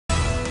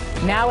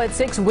Now at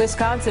 6,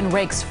 Wisconsin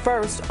ranks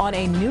first on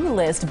a new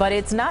list, but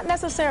it's not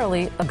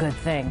necessarily a good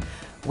thing.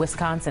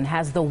 Wisconsin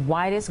has the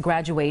widest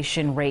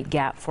graduation rate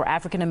gap for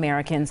African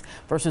Americans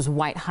versus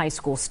white high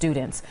school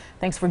students.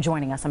 Thanks for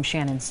joining us. I'm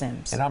Shannon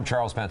Sims. And I'm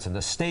Charles Benson.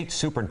 The state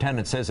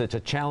superintendent says it's a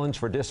challenge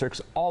for districts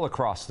all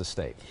across the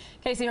state.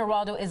 Casey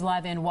Geraldo is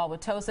live in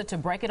Wauwatosa to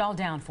break it all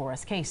down for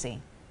us.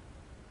 Casey.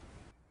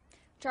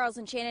 Charles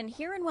and Shannon,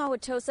 here in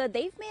Wauwatosa,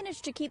 they've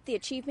managed to keep the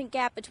achievement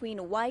gap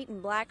between white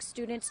and black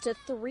students to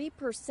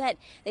 3%.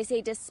 They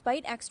say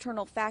despite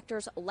external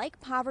factors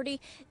like poverty,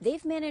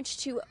 they've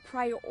managed to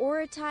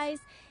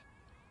prioritize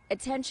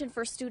attention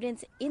for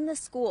students in the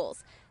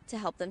schools to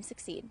help them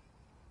succeed.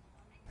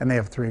 And they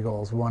have 3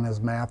 goals. One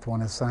is math,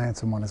 one is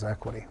science, and one is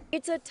equity.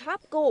 It's a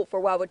top goal for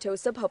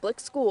Wauwatosa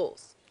Public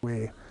Schools.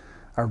 We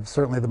are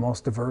certainly the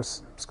most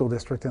diverse school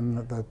district in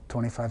the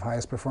 25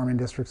 highest performing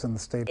districts in the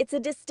state. It's a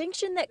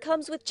distinction that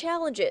comes with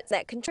challenges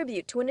that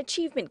contribute to an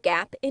achievement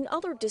gap in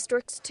other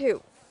districts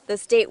too. The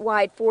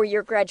statewide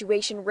 4-year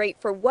graduation rate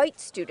for white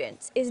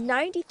students is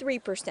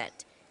 93%,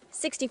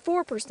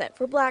 64%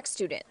 for black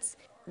students.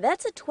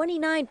 That's a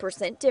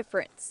 29%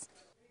 difference.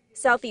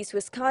 Southeast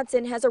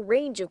Wisconsin has a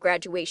range of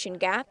graduation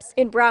gaps.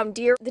 In Brown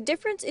Deer, the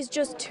difference is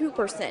just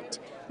 2%.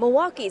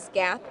 Milwaukee's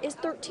gap is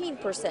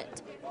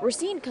 13%.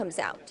 Racine comes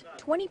out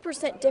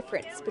 20%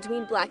 difference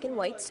between black and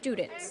white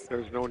students.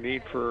 There's no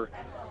need for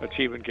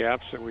achievement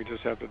gaps, and we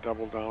just have to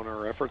double down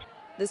our efforts.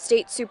 The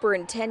state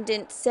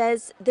superintendent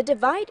says the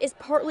divide is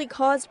partly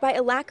caused by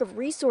a lack of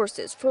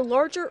resources for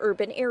larger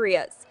urban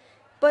areas,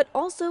 but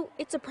also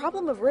it's a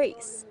problem of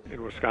race.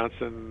 In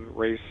Wisconsin,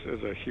 race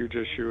is a huge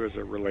issue as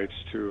it relates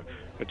to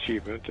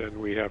achievement, and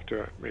we have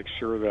to make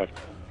sure that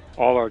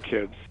all our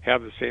kids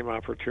have the same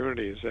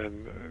opportunities,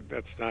 and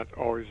that's not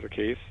always the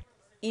case.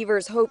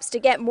 Evers hopes to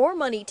get more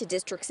money to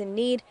districts in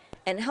need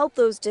and help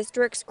those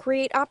districts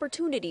create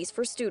opportunities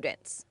for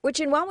students,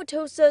 which in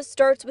Wauwatosa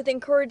starts with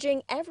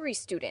encouraging every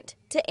student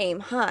to aim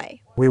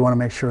high. We want to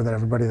make sure that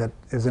everybody that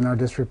is in our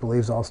district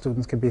believes all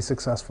students can be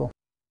successful.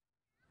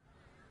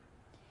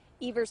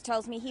 Evers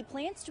tells me he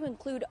plans to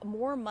include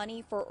more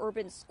money for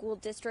urban school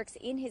districts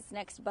in his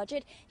next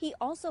budget. He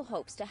also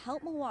hopes to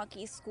help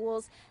Milwaukee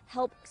schools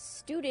help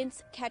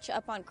students catch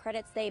up on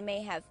credits they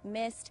may have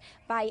missed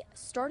by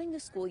starting the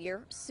school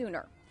year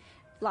sooner.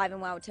 Live in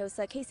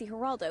Wauwatosa, Casey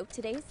Geraldo,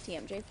 today's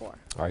TMJ4. All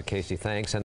right, Casey, thanks.